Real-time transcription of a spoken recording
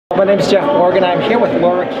My name's Jeff Morgan. I'm here with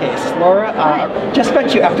Laura Case. Laura, just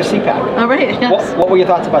met you after CPAC. Oh, right, yes. What were your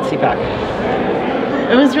thoughts about CPAC?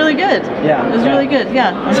 It was really good. Yeah. It was really good.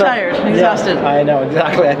 Yeah, I'm tired, exhausted. Yeah, I know,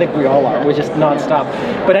 exactly. I think we all are. We're just nonstop.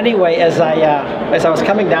 But anyway, as I was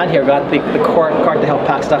coming down here, got the card to help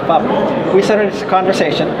pack stuff up, we started this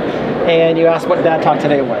conversation, and you asked what Dad Talk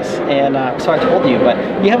Today was. And so I told you, but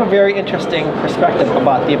you have a very interesting perspective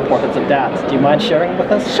about the importance of dads. Do you mind sharing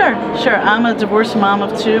with us? Sure. I'm a divorced mom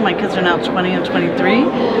of two. My kids are now 20 and 23.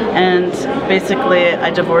 And basically, I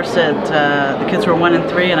divorced at, the kids were 1 and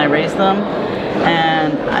 3, and I raised them.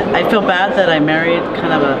 And I feel bad that I married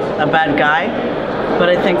kind of a bad guy, but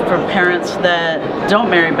I think for parents that don't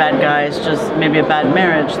marry bad guys, just maybe a bad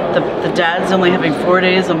marriage, the dads only having 4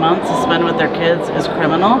 days a month to spend with their kids is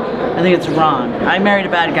criminal. I think it's wrong. I married a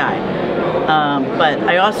bad guy, but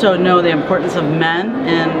I also know the importance of men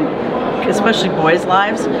in especially boys'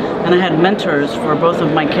 lives, and I had mentors for both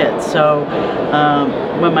of my kids. So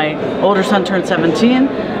when my older son turned 17,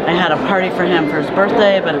 I had a party for him for his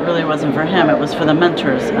birthday, but it really wasn't for him, it was for the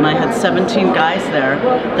mentors. And I had 17 guys there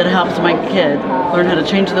that helped my kid learn how to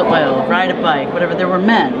change the oil, ride a bike, whatever. There were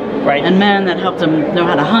men, right, and men that helped him know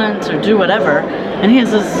how to hunt or do whatever. And he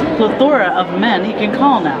has this plethora of men he can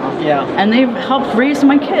call now. Yeah. And they've helped raise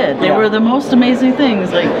my kid. They were the most amazing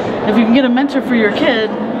things. Like, if you can get a mentor for your kid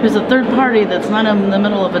who's a third party that's not in the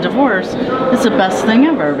middle of a divorce, it's the best thing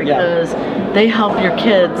ever, because they help your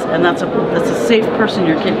kids, and that's a safe person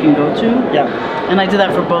your kid can go to. Yeah. And I did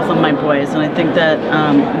that for both of my boys, and I think that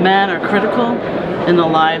men are critical in the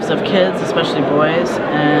lives of kids, especially boys,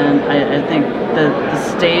 and I think the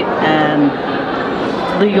state and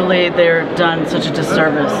legally they're done such a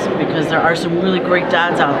disservice, because there are some really great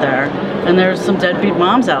dads out there, and there's some deadbeat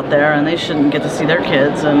moms out there, and they shouldn't get to see their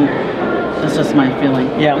kids, and that's just my feeling.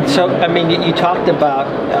 Yeah, so I mean, you talked about,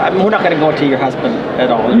 I mean, we're not going to go into your husband at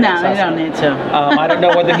all. No, you don't need to. I don't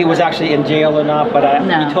know whether he was actually in jail or not, but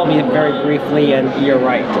you told me very briefly, and you're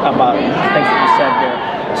right about things that you said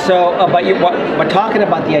there. So, but talking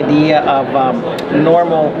about the idea of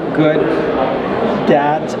normal, good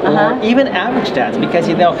dads, or even average dads, because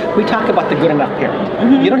we talk about the good enough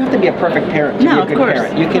parent. You don't have to be a perfect parent to be a good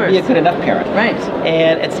parent. You can be a good enough parent. Right.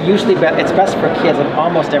 And it's usually it's best for kids in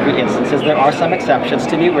almost every instance. There are some exceptions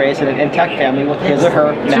to be raised in an intact family with his or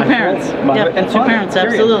her natural mother and father. Two parents,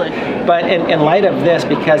 absolutely. But in light of this,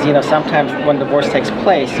 because sometimes when divorce takes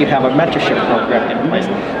place, you have a mentorship program in place.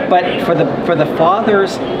 But for the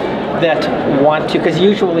fathers that want to, because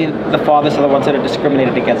usually the fathers are the ones that are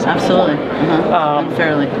discriminated against. Absolutely.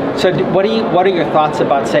 Unfairly. So what are your thoughts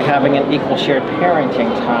about, say, having an equal shared parenting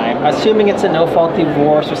time? Assuming it's a no-fault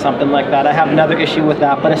divorce or something like that. I have another issue with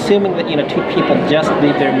that, but assuming that two people just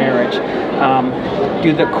leave their marriage,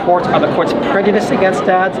 are the courts prejudiced against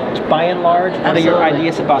dads by and large? What are your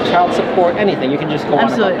ideas about child support? Anything, you can just go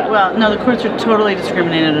on about that. Well, no, the courts are totally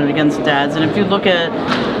discriminated against dads, and if you look at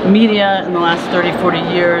media in the last 30, 40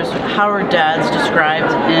 years, how are dads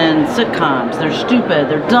described in sitcoms? They're stupid,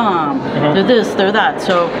 they're dumb, they're this, they're that.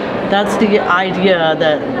 So that's the idea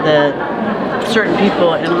that certain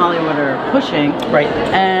people in Hollywood are pushing. Right.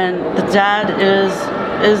 And the dad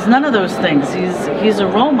is none of those things. He's a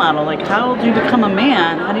role model. Like, how do you become a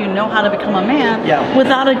man? How do you know how to become a man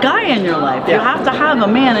without a guy in your life? You have to have a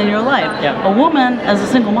man in your life. A woman, as a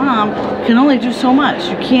single mom, can only do so much.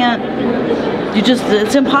 You can't,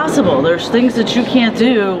 it's impossible. There's things that you can't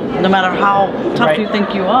do no matter how tough you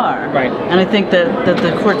think you are. Right. And I think that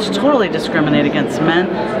the courts totally discriminate against men.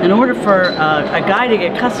 In order for a guy to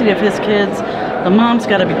get custody of his kids, the mom's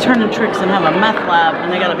got to be turning tricks and have a meth lab,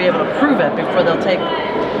 and they got to be able to prove it before they'll take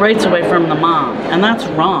rights away from the mom, and that's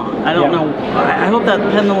wrong. I don't know. I hope that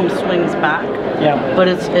pendulum swings back. Yeah. But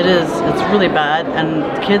it's really bad,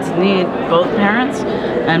 and kids need both parents.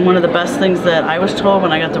 And one of the best things that I was told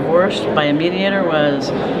when I got divorced by a mediator was,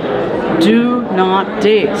 do not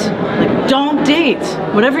date. Like, don't date.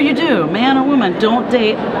 Whatever you do, man or woman, don't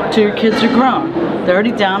date till your kids are grown. They're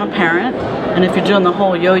already down a parent, and if you're doing the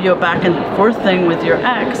whole yo-yo back and forth thing with your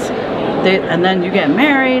ex, and then you get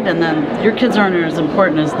married, and then your kids aren't as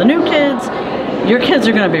important as the new kids, your kids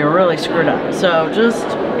are going to be really screwed up. So just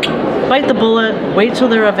bite the bullet, wait till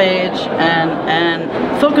they're of age, and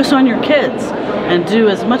focus on your kids, and do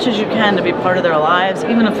as much as you can to be part of their lives,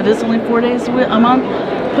 even if it is only 4 days a month.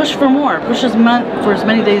 Push for more. Push for as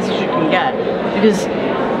many days as you can get, because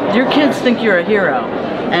your kids think you're a hero,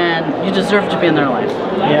 and you deserve to be in their life.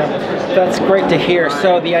 Yeah, that's great to hear.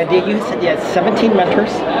 So the idea, you said you had 17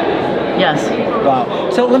 mentors? Yes. Wow.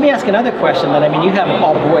 So let me ask another question then. I mean, you have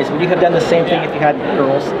all boys. Would you have done the same thing if you had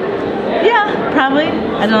girls? Yeah, probably.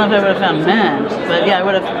 I don't know if I would have found men, but yeah, I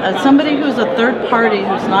would have somebody who's a third party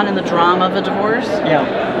who's not in the drama of a divorce.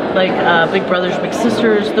 Yeah. Like big brothers, big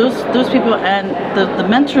sisters, those people, and the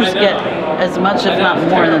mentors get as much, if not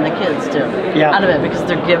more, than the kids do out of it, because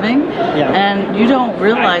they're giving, and you don't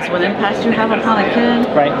realize what impact you have upon a kid.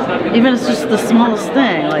 Right. Even if it's just the smallest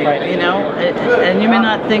thing, like you know, and you may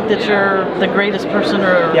not think that you're the greatest person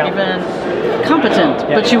or even competent,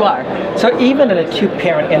 but you are. So even in a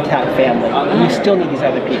two-parent intact family, you still need these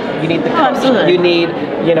other people. You need the coach. You need,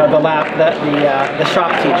 you know, the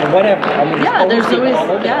shop teacher, whatever. I mean, there's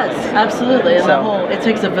always yes, absolutely. And the whole it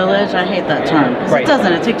takes a village. I hate that term. It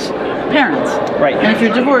doesn't. It takes parents. Right. And if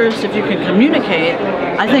you're divorced, if you can communicate,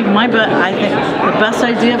 I think the best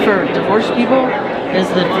idea for divorced people is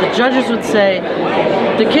that the judges would say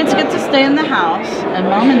the kids get to stay in the house and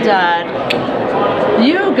mom and dad,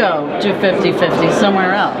 you go do 50-50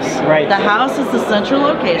 somewhere else. Right. The house is the central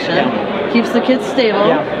location, keeps the kids stable.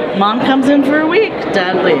 Mom comes in for a week,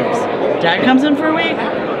 dad leaves. Dad comes in for a week.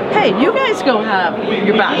 Hey, you guys go have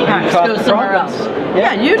your backpacks go somewhere else.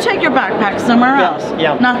 Yeah, you take your backpack somewhere else.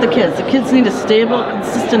 Not the kids. The kids need a stable,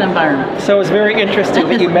 consistent environment. So it's very interesting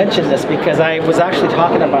that you mentioned this, because I was actually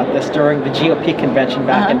talking about this during the GOP convention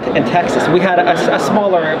back in Texas. We had a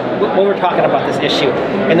smaller, we were talking about this issue,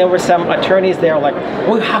 and there were some attorneys there like,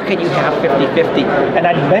 well, how can you have 50-50? And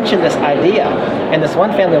I mentioned this idea, and this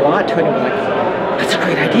one family law attorney was like, that's a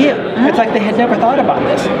great idea. It's like they had never thought about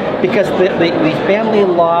this, because the family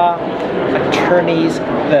law attorneys,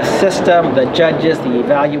 the system, the judges, the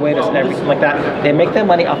evaluators, and everything like that, they make their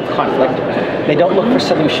money off conflict. They don't look for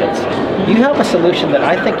solutions. You have a solution that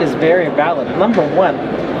I think is very valid. Number one,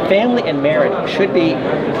 family and marriage should be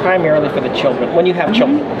primarily for the children, when you have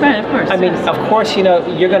children. Right, of course. I mean, of course, you know,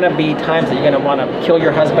 you're going to be times that you're going to want to kill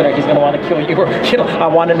your husband, or he's going to want to kill you, or, you know, I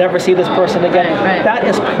want to never see this person again. That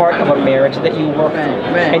is part of a marriage that you work through.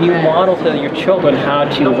 And you model to your children how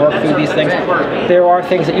to work through these things. There are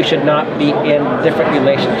things that you should not be in different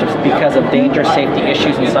relationships because of danger, safety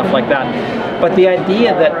issues, and stuff like that. But the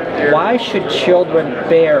idea that why should children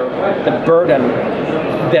bear the burden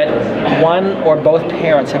that one or both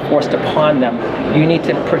parents have forced upon them? You need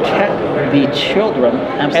to protect the children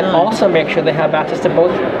and also make sure they have access to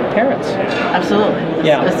both parents. Absolutely.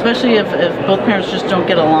 Yeah. Especially if both parents just don't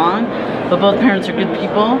get along, but both parents are good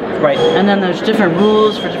people. Right. And then there's different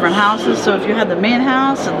rules for different houses. So if you had the main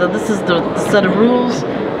house, and this is the set of rules,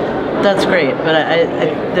 that's great, but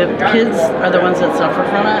the kids are the ones that suffer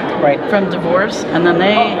from it, from divorce, and then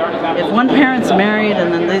if one parent's married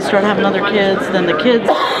and then they start having other kids, then the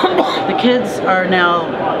kids are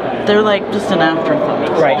now, they're like just an afterthought.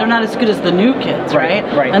 Right. They're not as good as the new kids, right?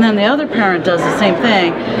 Right. And then the other parent does the same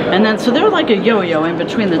thing, and then so they're like a yo-yo in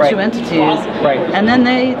between the two entities, and then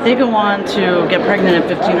they go on to get pregnant at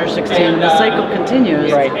 15 or 16, and the cycle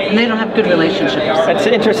continues, and they don't have good relationships. It's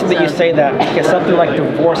interesting that you say that, because something like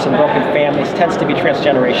divorce and broken families tends to be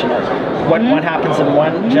transgenerational. What happens in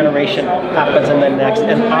one generation happens in the next,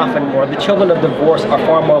 and often more. The children of divorce are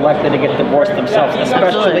far more likely to get divorced themselves,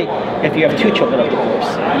 especially if you have two children of divorce.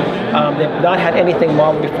 They've not had anything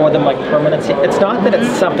wrong before them, like permanency. It's not that it's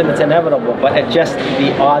something that's inevitable, but it just,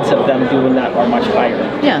 the odds of them doing that are much higher.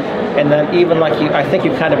 Yeah. And then even like I think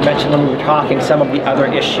you kind of mentioned when we were talking, some of the other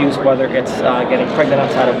issues, whether it's getting pregnant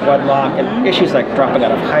outside of wedlock, and issues like dropping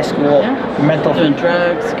out of high school, mental, doing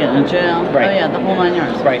drugs, getting in jail. Oh yeah, the whole 9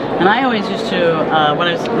 yards. Right. And I always used to,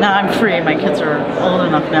 now I'm free, my kids are old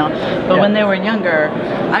enough now, but when they were younger,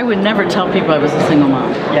 I would never tell people I was a single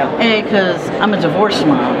mom. Yeah. A, because I'm a divorced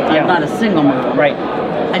mom, I'm not a single mom. Right.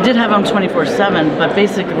 I did have them 24/7, but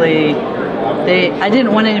basically, I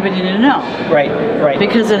didn't want anybody to know. Right, right.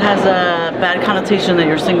 Because it has a bad connotation that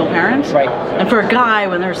you're a single parent. Right. And for a guy,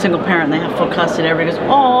 when they're a single parent and they have full custody, everybody goes,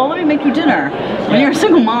 oh, let me make you dinner. When you're a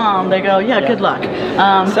single mom, they go, good luck.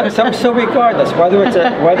 So regardless, whether it's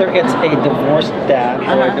a divorced dad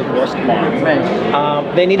or a divorced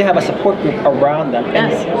mom, they need to have a support group around them.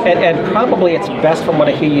 And probably it's best, from what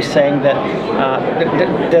I hear you saying, that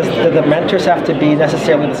do the mentors have to be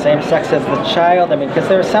necessarily the same sex as the child? I mean, because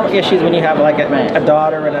there are some issues when you have like a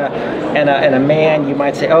daughter and a man, you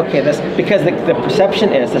might say, okay, because the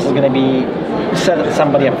perception is this is going to be set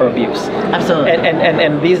somebody up for abuse. Absolutely.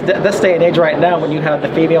 And this day and age right now, when you have the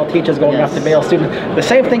female teachers going after male students, the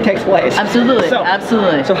same thing takes place. Absolutely. So,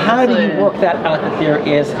 absolutely. So how do you work that out, that there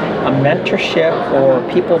is a mentorship or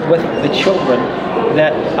people with the children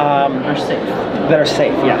that are safe. That are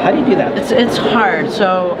safe. Yeah. How do you do that? It's hard.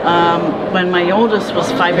 So when my oldest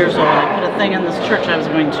was 5 years old, I put a thing in this church I was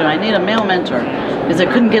going to. I need a male mentor because I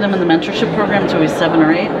couldn't get him in the mentorship program until he was 7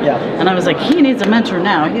 or 8. Yeah. And I was like, he needs a mentor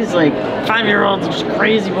now. He's like 5-year-old, just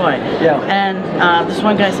crazy boy. Yeah. And this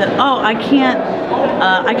one guy said, oh, I can't.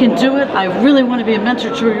 I can do it. I really want to be a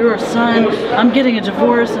mentor to your son. I'm getting a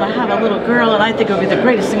divorce and I have a little girl and I think it would be the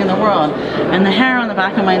greatest thing in the world. And the hair on the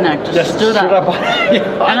back of my neck just stood up.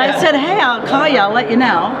 And I said, hey, I'll call you. I'll let you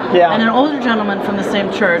know. Yeah. And an older gentleman from the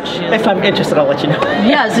same church. If I'm interested, I'll let you know.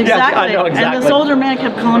 Yes, exactly. Yes, I know exactly. And this older man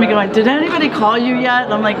kept calling me going, did anybody call you yet?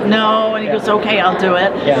 And I'm like, no. And he goes, okay, I'll do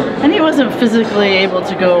it. Yeah. And he wasn't physically able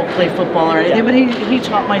to go play football or anything, but he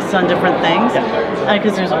taught my son different things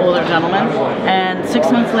because he was an older gentleman. And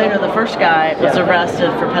 6 months later, the first guy was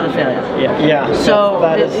arrested for pedophilia. Yeah. So,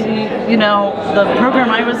 you know, the program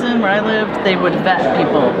I was in where I lived, they would vet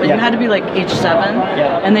people, but you had to be like age 7.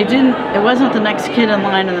 And they didn't, it wasn't the next kid in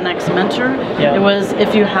line and the next mentor. It was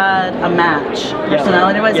if you had a match,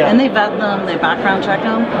 personality-wise, and they vet them, they background check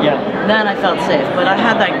them. Then I felt safe. But I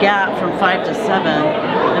had that gap from 5 to 7,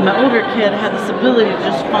 and my older kid had this ability to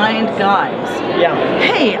just find guys.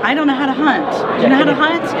 Hey, I don't know how to hunt. Do you know how to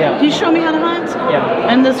hunt? Can you show me how to hunt?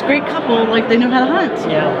 And this great couple, like, they knew how to hunt.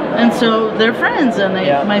 And so they're friends, and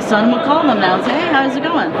my son will call them now and say, hey, how's it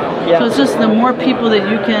going? So it's just the more people that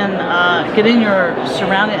you can get in your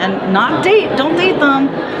surrounding and not date, don't date them,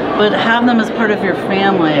 but have them as part of your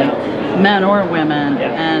family, men or women,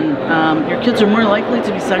 and your kids are more likely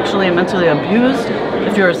to be sexually and mentally abused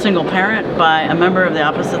if you're a single parent by a member of the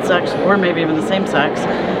opposite sex or maybe even the same sex.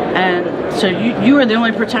 And so you are the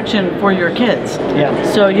only protection for your kids.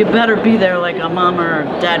 So you better be there like a mom or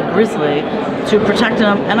dad grizzly to protect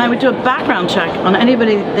them. And I would do a background check on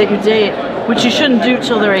anybody that you date, which you shouldn't do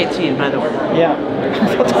till they're 18, by the way.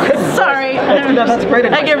 That's good. Sorry. That's great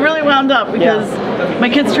advice. I get really wound up because my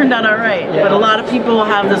kids turned out all right. But a lot of people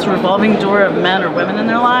have this revolving door of men or women in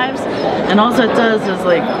their lives. And all it does is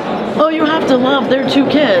like, oh, you have to love their 2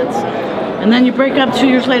 kids. And then you break up 2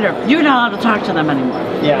 years later. You're not allowed to talk to them anymore.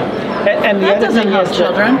 And the that other doesn't thing help is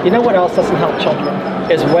children. That, you know what else doesn't help children?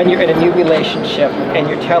 Is when you're in a new relationship and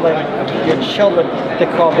you're telling your children to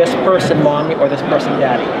call this person mommy or this person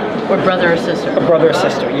daddy. Or brother or sister. A brother or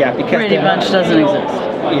sister, because Brady Bunch doesn't exist.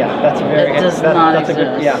 That's a very. It does not that's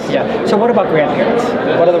exist. A good, So what about grandparents?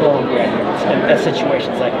 What are the role of grandparents in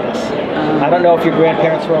situations like this? I don't know if your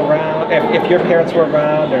grandparents were around, if your parents were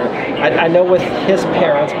around, or I know with his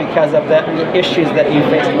parents because of the issues that you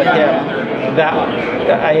faced with him. That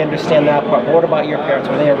I understand that part. But what about your parents?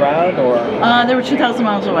 Were they around or? They were 2,000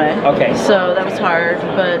 miles away. Okay. So that was hard,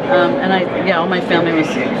 but all my family was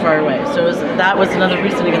far away. So that was another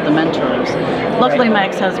reason to get the mentors. Luckily, my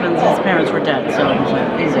ex-husband's his parents were dead, so it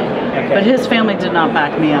was easy. But his family did not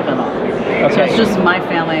back me up at all. So it's just my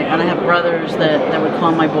family, and I have brothers that would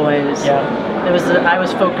call my boys. I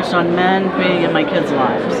was focused on men being in my kids'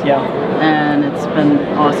 lives. And it's been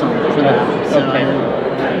awesome for them. So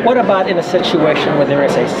what about in a situation where there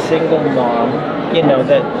is a single mom, you know,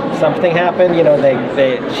 that something happened, you know,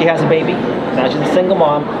 she has a baby, now she's a single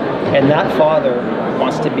mom, and that father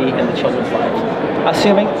wants to be in the children's lives.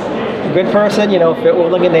 Assuming a good person, you know, fit,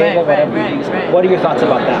 willing, and able, whatever you use. What are your thoughts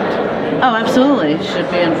about that? Oh, absolutely.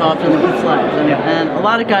 Should be involved in the kid's life. And a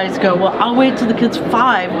lot of guys go, well, I'll wait till the kid's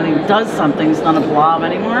 5 when he does something. He's not a blob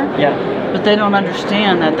anymore. But they don't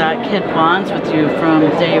understand that that kid bonds with you from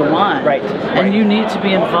day 1. And you need to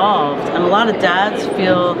be involved. And a lot of dads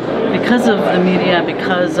feel, because of the media,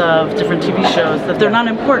 because of different TV shows, that they're not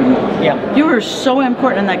important. You are so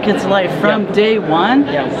important in that kid's life from day 1.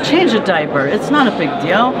 Change a diaper. It's not a big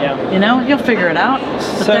deal. You know, he'll figure it out.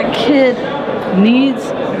 But that kid needs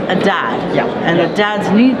a dad, and the dads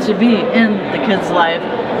need to be in the kid's life.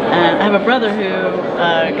 And I have a brother who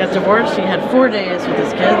got divorced. He had 4 days with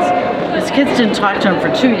his kids. His kids didn't talk to him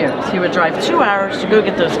for 2 years. He would drive 2 hours to go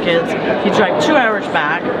get those kids. He'd drive 2 hours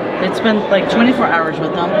back. They'd spend like 24 hours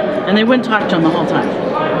with them, and they wouldn't talk to him the whole time.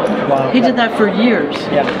 He did that for years.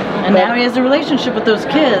 And now he has a relationship with those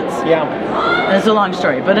kids. It's a long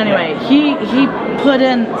story, but anyway, he put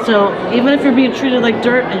in, so even if you're being treated like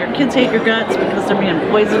dirt and your kids hate your guts because they're being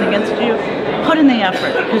poisoned against you, put in the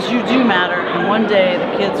effort, because you do matter, and one day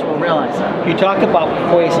the kids will realize that. You talk about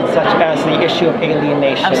poison, such as the issue of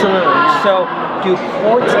alienation. Absolutely. So do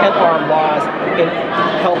courts and our laws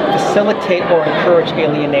help facilitate or encourage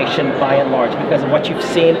alienation by and large, because of what you've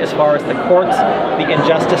seen as far as the courts, the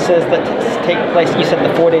injustices that take place? You said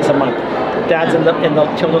the 4 days a month. dad's in the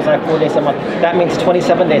children's life 4 days a month, that means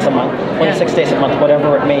 27 days a month, 26 days a month,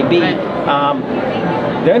 whatever it may be.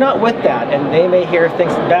 They're not with that, and they may hear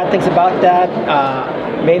bad things about dad,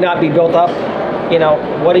 may not be built up. You know,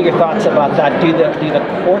 what are your thoughts about that? Do the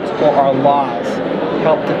courts or our laws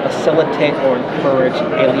help to facilitate or encourage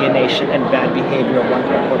alienation and bad behavior of one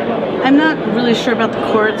parent or another? I'm not really sure about the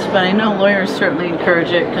courts, but I know lawyers certainly encourage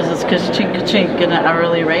it because it's ka-chink at an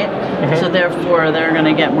hourly rate, so therefore they're going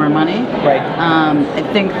to get more money. Right. I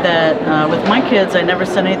think that with my kids, I never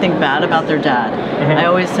said anything bad about their dad. I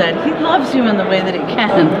always said, he loves you in the way that he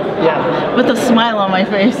can. Yeah. With a smile on my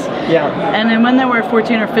face. Yeah. And then when they were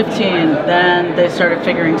 14 or 15, then they started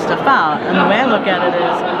figuring stuff out. And the way I look at it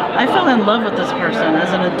is, I fell in love with this person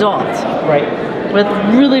as an adult. Right. With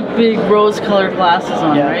really big rose-colored glasses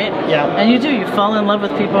on, right? Yeah. And you fall in love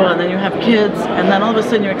with people, and then you have kids, and then all of a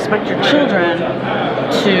sudden you expect your children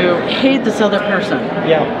to hate this other person.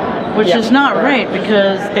 Yeah. Which is not right,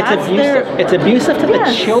 because it's abusive. It's abusive to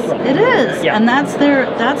the children. It is. Yeah. And that's their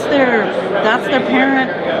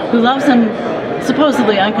parent who loves them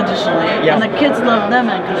supposedly unconditionally, and the kids love them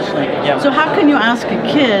unconditionally. So how can you ask a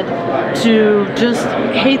kid to just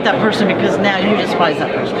hate that person because now you despise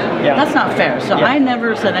that person? That's not fair. So I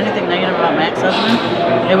never said anything negative about my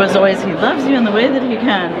ex-husband. It was always, he loves you in the way that he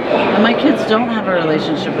can. And my kids don't have a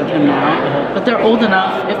relationship with him now, but they're old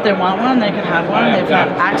enough. If they want one, they can have one. They've had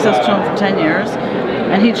access to him for 10 years.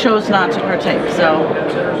 And he chose not to partake. So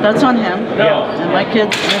that's on him. And my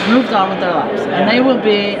kids have moved on with their lives. And they will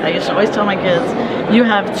be, I used to always tell my kids, you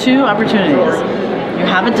have two opportunities. You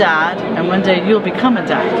have a dad, and one day you'll become a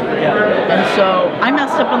dad. And so I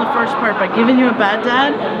messed up on the first part by giving you a bad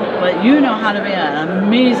dad, but you know how to be an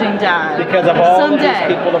amazing dad. Because of all these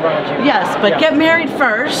people around you. Yes, but get married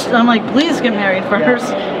first. I'm like, please get married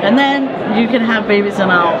first, and then you can have babies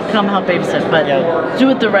and I'll come help babysit. But do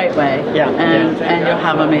it the right way, and you'll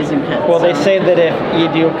have amazing kids. Well, they say that if you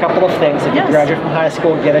do a couple of things, if you graduate from high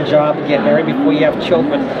school, get a job, get married before you have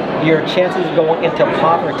children, your chances of going into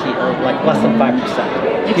poverty are like less than 5%.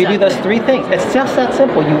 You do those three things. It's just that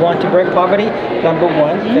simple. You want to break poverty, number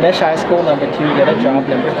one, finish high school, number two, get a job,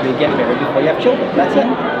 number three, get married before you have children. That's it.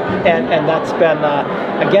 And that's been,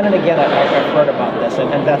 again and again, I've heard about this.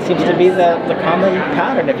 And that seems to be the common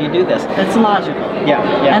pattern if you do this. It's logical. Yeah.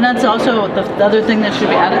 And that's also, the other thing that should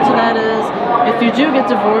be added to that is, if you do get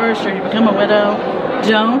divorced or you become a widow,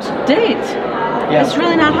 don't date. It's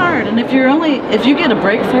really not hard, and if you get a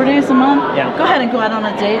break 4 days a month, go ahead and go out on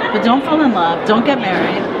a date, but don't fall in love, don't get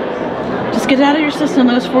married. Just get out of your system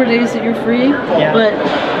those 4 days that you're free, but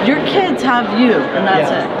your kids have you, and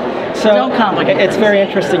that's it. So don't complicate it's very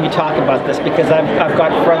interesting you talk about this, because I've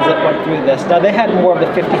got friends that went through this. Now they had more of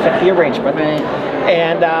the 50-50 arrangement,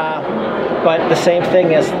 and but the same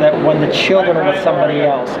thing is that when the children are with somebody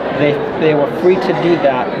else, they were free to do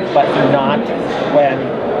that, but not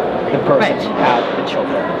when the person had the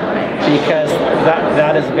children, because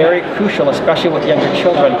that is very crucial, especially with younger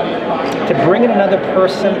children. To bring in another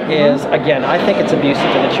person is, again, I think it's abusive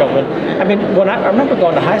to the children. I mean, when I remember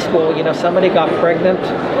going to high school, you know, somebody got pregnant,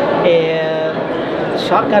 and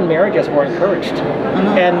shotgun marriages were encouraged,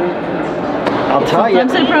 and I'll tell you,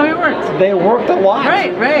 sometimes they probably worked. They worked a lot.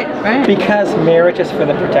 Right. Because marriage is for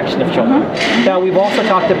the protection of children. Now, we've also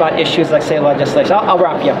talked about issues like, say, legislation. I'll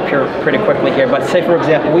wrap you up here pretty quickly here, but say, for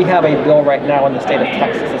example, we have a bill right now in the state of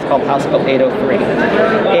Texas. It's called House Bill 803.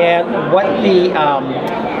 And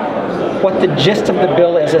what the gist of the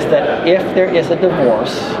bill is that if there is a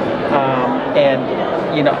divorce, and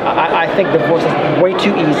you know, I think divorce is way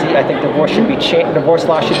too easy. I think divorce should be changed. Divorce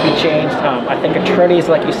law should be changed. I think attorneys,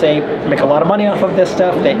 like you say, make a lot of money off of this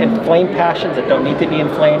stuff. They inflame passions that don't need to be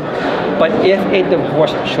inflamed. But if a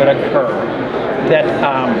divorce should occur,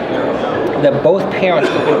 that both parents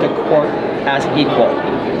go into court as equal.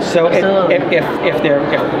 So if they're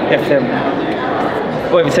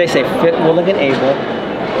fit, willing, and able,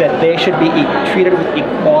 that they should be treated with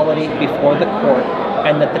equality before the court,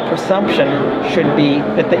 and that the presumption should be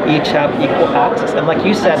that they each have equal access. And like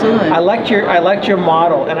you said, I liked your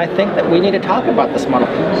model, and I think that we need to talk about this model.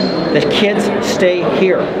 The kids stay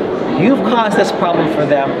here. You've caused this problem for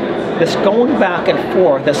them. This going back and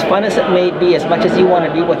forth, as fun as it may be, as much as you want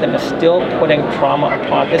to be with them, is still putting trauma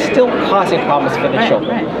upon. It's still causing problems for the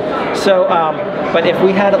children. So, but if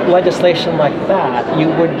we had legislation like that, you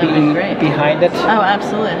would be behind it. Oh,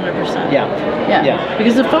 absolutely, 100%. Yeah.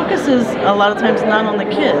 Because the focus is a lot of times not on the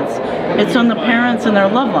kids; it's on the parents and their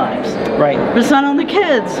love lives. Right. But it's not on the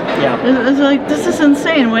kids. It's like, this is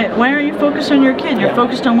insane. Why aren't you focused on your kid? You're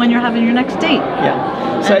focused on when you're having your next date. Yeah.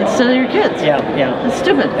 So instead of your kids. Yeah, It's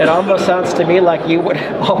stupid. It almost sounds to me like you would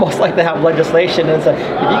almost like to have legislation and say, if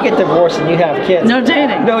you get divorced and you have kids, no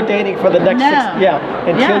dating. No dating for the next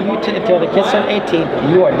until the kids turn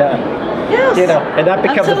 18, you are done. Yes. And that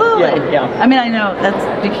becomes absolutely. I mean, I know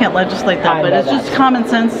you can't legislate that, but it's just common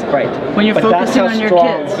sense. Right. When you're focusing on your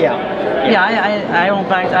kids. Yeah. I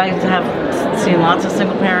have seen lots of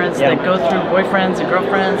single parents that go through boyfriends and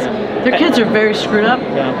girlfriends. Their kids are very screwed up.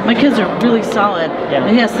 Yeah. My kids are really solid. Yeah.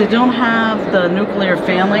 And yes, they don't have the nuclear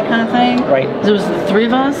family kind of thing. Right. There was the 3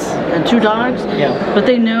 of us and 2 dogs. Yeah. But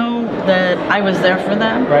they know that I was there for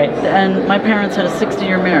them. Right. And my parents had a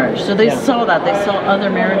 60-year marriage. So they saw that. They saw other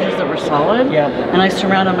marriages that were solid. Yeah. And I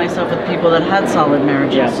surrounded myself with people that had solid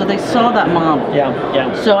marriages. Yeah. So they saw that model.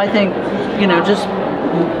 Yeah. So I think, just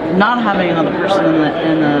not having another person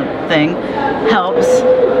in the thing helps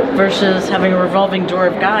versus having a revolving door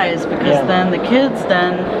of guys, because then the kids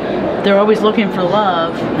they're always looking for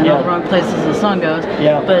love in all the wrong places, the song goes.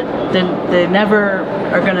 But then they never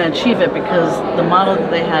are going to achieve it because the model that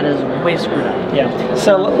they had is way screwed up. Yeah.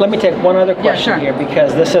 So let me take one other question here,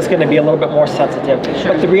 because this is going to be a little bit more sensitive.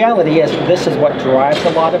 Sure. But the reality is, this is what drives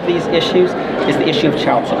a lot of these issues, is the issue of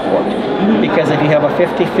child support. Because if you have a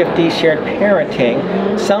 50-50 shared parenting,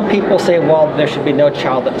 some people say, well, there should be no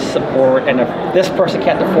child support, and if this person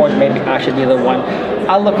can't afford, maybe I should be the one.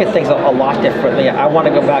 I look at things a lot differently. I want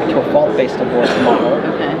to go back to a fault-based divorce model,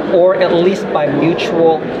 or at least by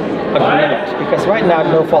mutual agreement, because right now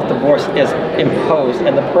no-fault divorce is imposed,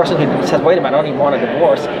 and the person who says, wait a minute, I don't even want a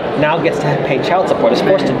divorce, now gets to pay child support, is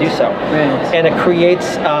forced to do so. And it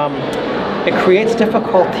creates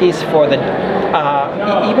difficulties for the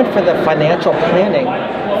even for the financial planning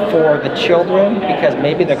for the children, because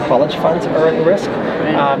maybe their college funds are at risk.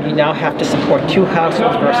 You now have to support 2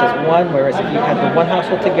 households versus 1, whereas if you had the 1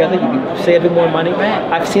 household together, you'd be saving more money.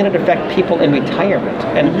 I've seen it affect people in retirement,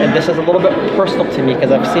 and this is a little bit personal to me,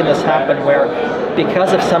 because I've seen this happen where,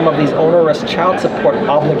 because of some of these onerous child support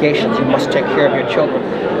obligations, you must take care of your children.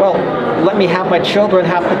 Well, let me have my children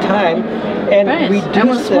half the time and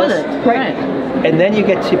reduce this. And then you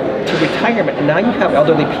get to retirement, and now you have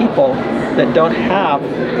elderly people that don't have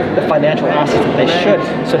the financial assets that they should.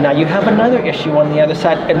 So now you have another issue on the other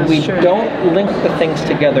side, and we don't link the things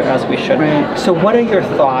together as we should. So what are your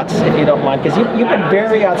thoughts, if you don't mind? Because you've been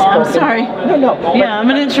very outspoken. I'm sorry. No. Yeah, I'm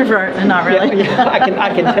an introvert, and not really. I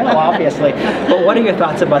can tell, obviously. But what are your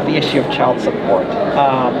thoughts about the issue of child support?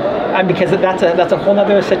 Because that's a whole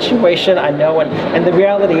other situation, I know, and the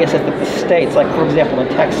reality is that the states, like for example in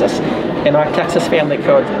Texas, in our Texas Family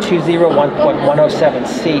Code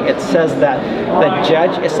 201.107C, it says that the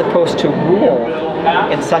judge is supposed to rule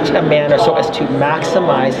in such a manner so as to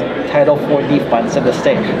maximize Title 4D funds in the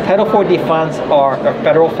state. Title 4D funds are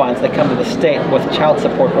federal funds that come to the state with child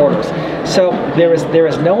support orders. So there is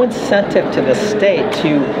no incentive to the state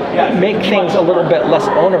to make things a little bit less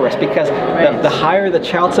onerous, because the higher the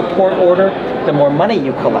child support order, the more money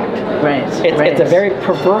you collect. It's a very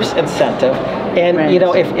perverse incentive. And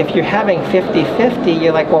if you're having 50-50,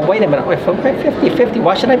 you're like, well, wait a minute, if I'm 50-50,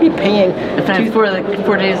 why should I be paying? If I have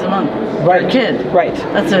 4 days a month for a kid,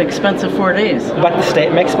 that's an expensive 4 days. But the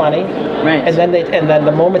state makes money, and then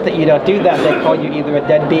the moment that you don't do that, they call you either a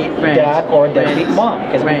deadbeat dad or a deadbeat mom.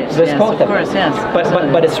 There's both of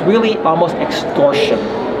them. But it's really almost extortion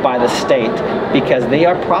by the state, because they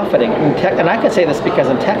are profiting. And I can say this because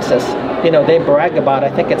in Texas, they brag about, I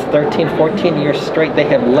think it's 13-14 years straight, they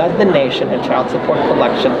have led the nation in child support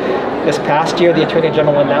collection. This past year, the Attorney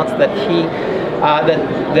General announced that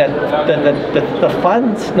the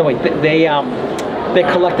funds, they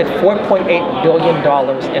collected $4.8 billion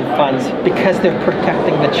in funds because they're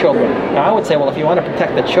protecting the children. Now, I would say, well, if you want to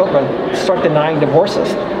protect the children, start denying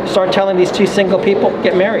divorces. Start telling these 2 single people,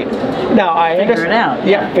 get married. Now, I figure it out.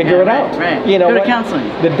 Figure it out. Go to counseling.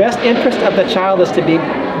 The best interest of the child is to be,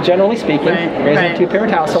 generally speaking, raising a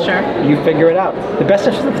 2-parent household. You figure it out. The best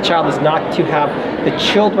interest of the child is not to have the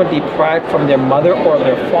children deprived from their mother or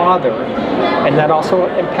their father, and that also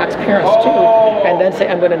impacts parents too. And then say,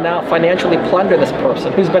 I'm going to now financially plunder this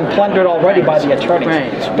person who's been plundered already by the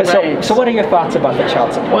attorneys. So what are your thoughts about the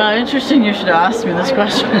child support? Well, interesting you should have asked me this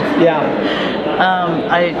question.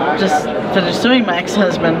 I just finished suing my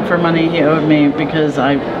ex-husband for money he owed me because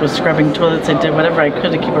I was scrubbing toilets. I did whatever I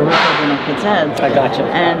could to keep a roof over my kids' heads. I gotcha.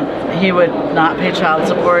 and he would not pay child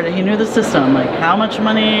support. He knew the system, like how much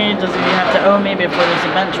money does he have to owe me before there's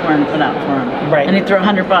a bench warrant put out for him. Right. And he'd throw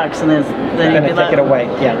 $100 and then he'd be take it away.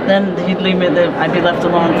 Yeah. Then he'd leave me. I'd be left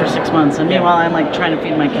alone for 6 months, and meanwhile I'm like trying to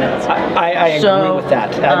feed my kids. I agree with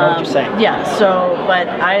that. I know what you're saying. Yeah. So, but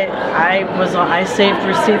I saved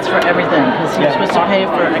receipts for everything because he was supposed to pay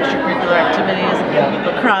for extracurricular activities,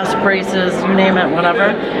 lacrosse, braces, you name it,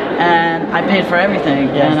 whatever. And I paid for everything,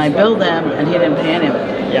 and I billed him, and he didn't pay any of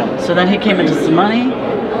it. Yeah. So then he came into some money,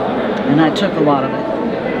 and I took a lot of it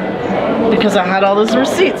because I had all those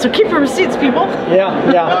receipts. So keep your receipts, people.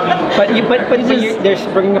 Yeah. But you're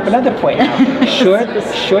bringing up another point now.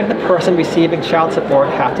 Should the person receiving child support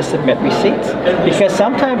have to submit receipts? Because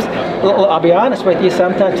sometimes, I'll be honest with you,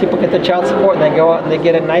 sometimes people get the child support and they go out and they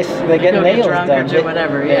get nails done. Or do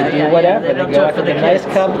whatever. Whatever. They go out to the nice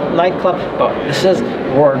nightclub. But this is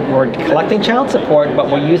we're collecting child support, but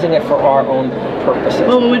we're using it for our own purposes.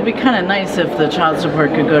 Well, it would be kind of nice if the child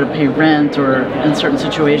support could go to pay rent or in certain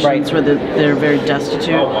situations where they're very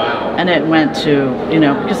destitute, and it went to,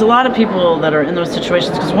 because a lot of people that are in those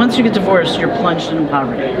situations, because once you get divorced, you're plunged into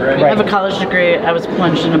poverty. I have a college degree, I was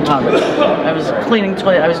plunged into poverty. I was cleaning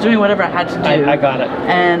toilet, I was doing whatever I had to do. I got it.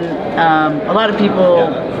 And a lot of people,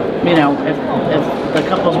 if the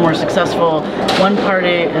couple's more successful, one party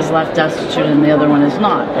is left destitute and the other one is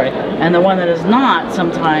not. Right. And the one that is not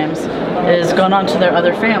sometimes is gone on to their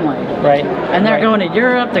other family. Right. And they're going to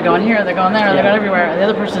Europe, they're going here, they're going there, they're going everywhere, and the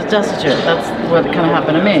other person is destitute. That's what kind of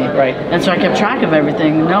happened to me. Right. And so I kept track of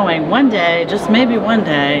everything, knowing one day, just maybe one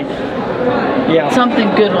day, something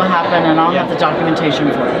good will happen and I'll have the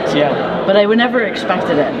documentation for it. Yeah. But I would never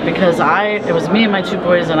expected it because it was me and my 2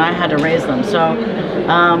 boys and I had to raise them. So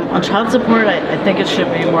on child support, I think it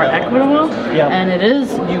should be more equitable. Yeah. And it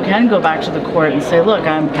is, you can go back to the court and say, look,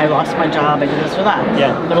 I lost my job, I did this or that.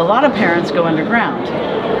 Yeah. But a lot of parents go underground.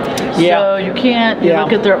 So you can't, you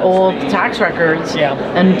look at their old tax records,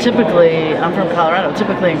 and typically, I'm from Colorado,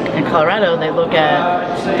 typically in Colorado they look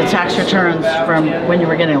at the tax returns from when you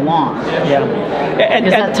were getting along.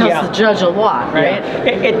 Because that tells the judge a lot, right?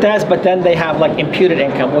 It does, but then they have like imputed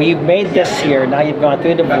income. Well, you've made this here, now you've gone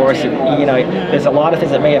through divorce, there's a lot of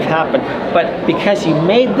things that may have happened, but because you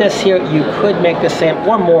made this here, you could make the same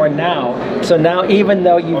or more now. So now even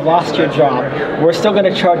though you lost your job, we're still going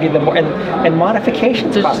to charge you the more, and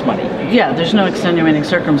modifications cost money. Yeah, there's no extenuating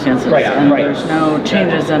circumstances, and there's no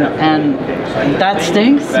changes, and that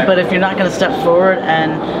stinks. But if you're not going to step forward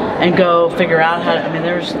and go figure out how to,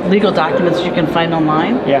 there's legal documents you can find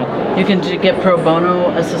online. You can get pro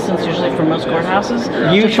bono assistance usually from most courthouses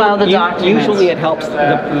to file the documents. Usually it helps,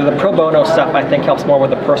 the pro bono stuff I think helps more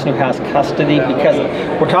with the person who has custody, because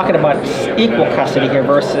we're talking about equal custody here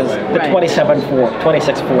versus the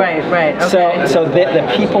 26-4. Right. Okay. So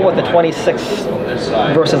the people with the 26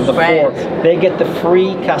 versus the 4, they get the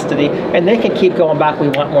free custody, and they can keep going back. We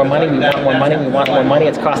want more money, we want more money, we want more money.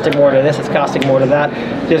 It's costing more to this, it's costing more to that.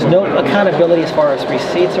 There's no accountability as far as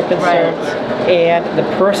receipts are concerned. And the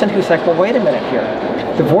person who's like, well, wait a minute here.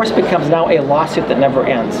 Divorce becomes now a lawsuit that never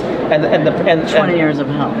ends. And 20 years of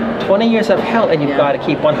hell. 20 years of hell, and you've got to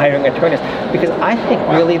keep on hiring attorneys. Because I think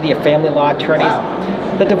really the family law attorneys,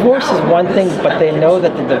 the divorce is one thing, but they know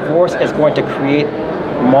that the divorce is going to create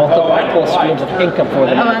multiple streams of income for them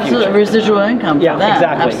in the future. Absolutely, residual income for them.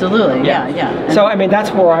 Exactly. Absolutely, yeah. So,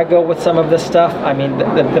 that's where I go with some of this stuff.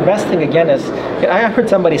 The best thing, again, is, I heard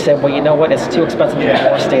somebody say, well, you know what, it's too expensive to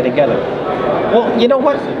divorce, stay together. Well, you know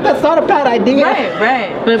what, that's not a bad idea.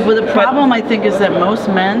 Right. But the problem, I think, is that most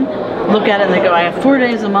men look at it and they go, I have 4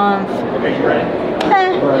 days a month.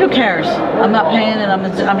 Who cares? I'm not paying it.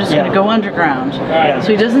 I'm just going to go underground.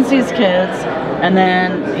 So he doesn't see his kids, and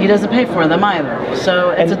then he doesn't pay for them either.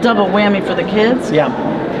 So it's a double whammy for the kids. There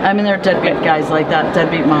are deadbeat guys like that,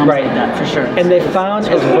 deadbeat moms like that, for sure. And they found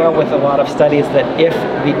as well with a lot of studies that if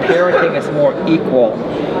the parenting is more equal,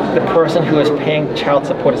 the person who is paying child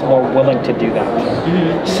support is more willing to do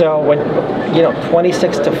that. So when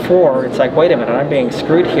 26-4, it's like, wait a minute, I'm being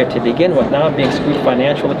screwed here to begin with. Now I'm being screwed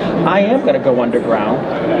financially. I am going to go underground.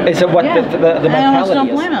 Is what the mentality don't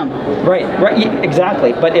blame them. Right,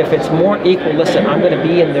 exactly. But if it's more equal, listen, I'm going to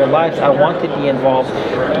be in their lives. I want to be involved,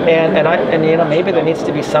 and maybe there needs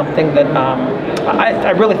to be something that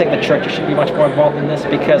I really think the churches should be much more involved in this,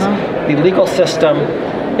 because the legal system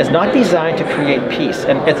is not designed to create peace,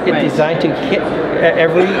 and it's designed to hit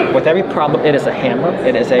with every problem. It is a hammer,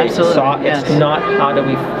 it is a saw. It's not how do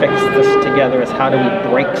we fix this together, it's how do we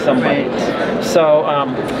break somebody. So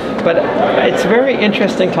but it's very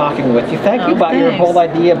interesting talking with you. Thank you about your whole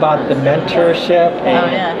idea about the mentorship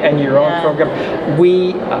and your own program.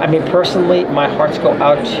 Personally, my hearts go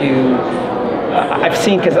out to I've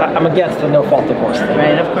seen, because I'm against the no fault divorce thing.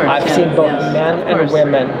 Right, of course. I've seen both men and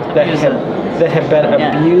women that have been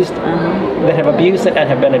abused, that have abused it and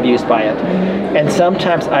have been abused by it. And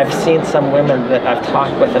sometimes I've seen some women that I've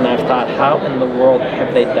talked with, and I've thought, how in the world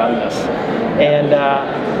have they done this? And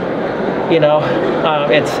you know,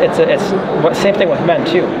 it's same thing with men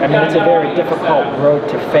too. I mean, it's a very difficult road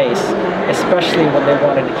to face, especially when they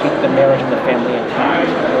wanted to keep the marriage and the family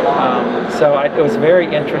intact. So it was very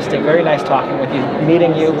interesting, very nice talking with you,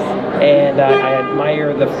 meeting you, and I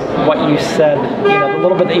admire what you said, you know, the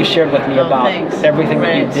little bit that you shared with me about everything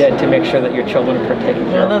that you did to make sure that your children are taken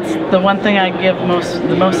care of. Well, that's the one thing I give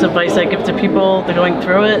the most advice I give to people that are going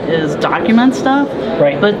through it is document stuff.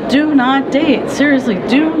 Right. But do not date. Seriously,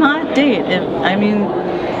 do not date. I mean,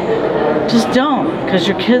 just don't, because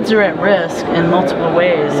your kids are at risk in multiple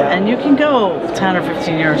ways, and you can go 10 or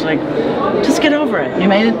 15 years. Like, just get over it. You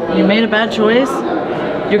made a bad choice.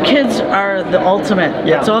 Your kids are the ultimate.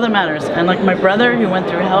 That's all that matters. And like my brother, who went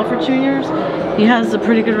through hell for 2 years, he has a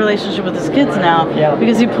pretty good relationship with his kids now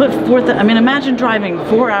because he put forth. I mean, imagine driving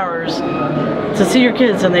 4 hours to see your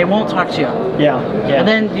kids and they won't talk to you. And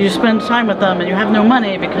then you spend time with them and you have no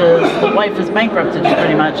money because the wife is bankrupted you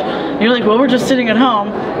pretty much. And you're like, well, we're just sitting at home,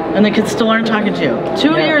 and the kids still aren't talking to you.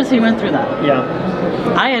 2 years he went through that.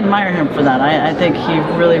 I admire him for that. I think he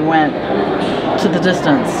really went to the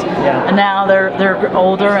distance. And now they're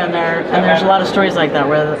older, and there's a lot of stories like that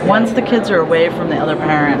where once the kids are away from the other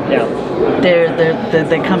parent,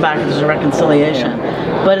 they come back and there's a reconciliation.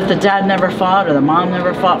 But if the dad never fought or the mom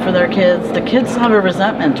never fought for their kids, the kids have a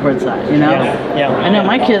resentment towards that, you know? I know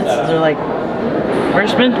my kids, they're like,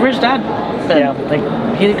 where's dad?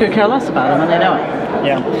 Like, he could care less about them, and they know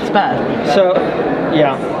it. It's bad. So,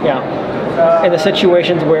 in the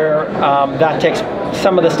situations where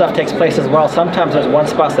some of the stuff takes place as well, sometimes there's one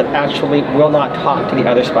spouse that actually will not talk to the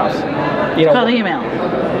other spouse. You know, call the email.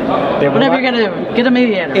 Whatever you're gonna do, get a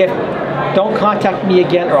mediator. Don't contact me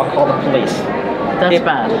again, or I'll call the police. That's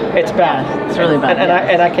bad. It's bad. Yeah, it's really bad.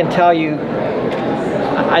 And I can tell you,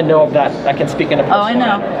 I know of that. I can speak in a personal I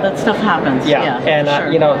know. That stuff happens. And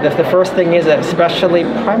sure. you know, the first thing is that, especially,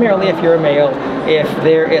 primarily if you're a male, if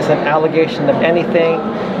there is an allegation of anything,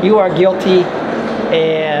 you are guilty,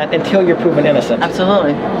 and until you're proven innocent.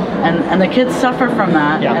 Absolutely. And the kids suffer from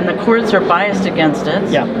that, and the courts are biased against it.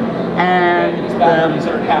 And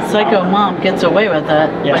the psycho mom gets away with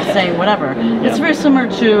it by saying whatever. It's very similar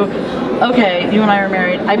to, okay, you and I are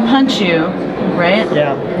married, I punch you, right?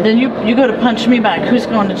 Then you go to punch me back. Who's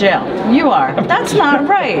going to jail? You are. That's not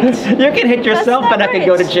right. You can hit yourself and I can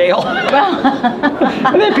go to jail.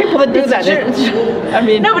 And then people that do that. I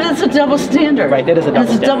mean, no, but it's a double standard. Right, it is a double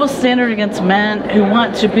standard. It's a double standard against men who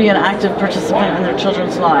want to be an active participant in their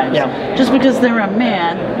children's lives. Just because they're a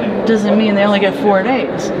man doesn't mean they only get 4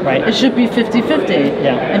 days. It should be 50-50.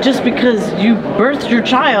 And just because you birthed your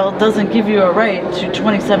child doesn't give you a right to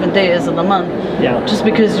 27 days of the month. Just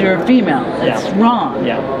because you're a female. It's wrong.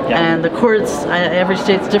 And the courts, every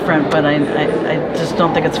state's different, but I just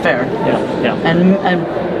don't think it's fair. And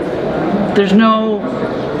there's no,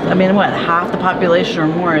 I mean, what, half the population or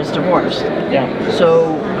more is divorced.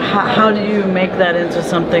 So how do you make that into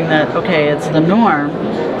something that, okay, it's the norm,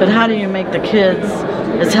 but how do you make the kids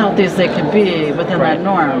as healthy as they can be within that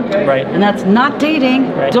norm? And that's not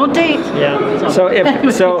dating. Don't date. So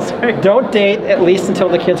don't date at least until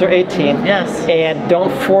the kids are 18. And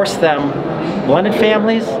don't force them. Blended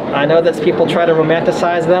families, I know that people try to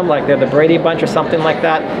romanticize them like they're the Brady Bunch or something like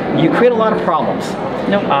that. You create a lot of problems.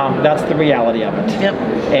 That's the reality of it.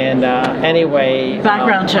 And anyway,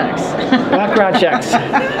 background checks. Background checks.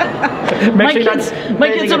 My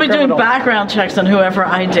kids will be doing background checks on whoever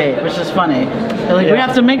I date, which is funny. They're like, we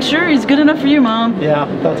have to make sure he's good enough for you, Mom.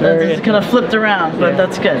 That's very. It's kind of flipped around, but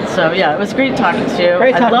that's good. So it was great talking to you.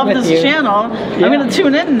 Great talking I love with this channel. I'm going to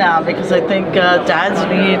tune in now because I think dads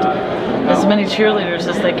need as many cheerleaders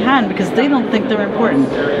as they can because they don't think they're important.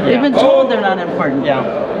 They've been told they're not important.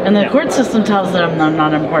 And the court system tells them they're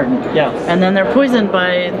not important. And then they're poisoned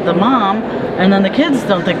by the mom, and then the kids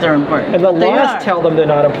don't think they're important. And the laws tell them they're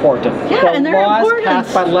not important. And they're important. Laws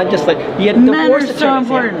passed by legislature. Men are so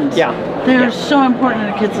important. They're so important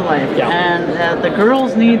in a kid's life. And the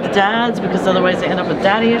girls need the dads because otherwise they end up with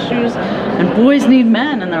daddy issues. And boys need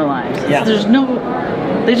men in their lives. There's no,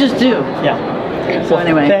 they just do. So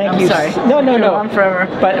anyway, I'm sorry. No. On forever.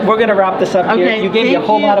 But we're going to wrap this up here. You gave me a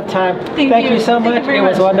whole lot of time. Thank you so much. It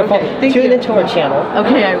was wonderful. Tune into our channel.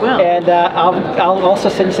 Okay, I will. And I'll also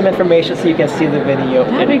send you some information so you can see the video.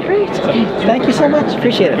 That'd be great. Thank you so much.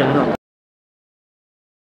 Appreciate it.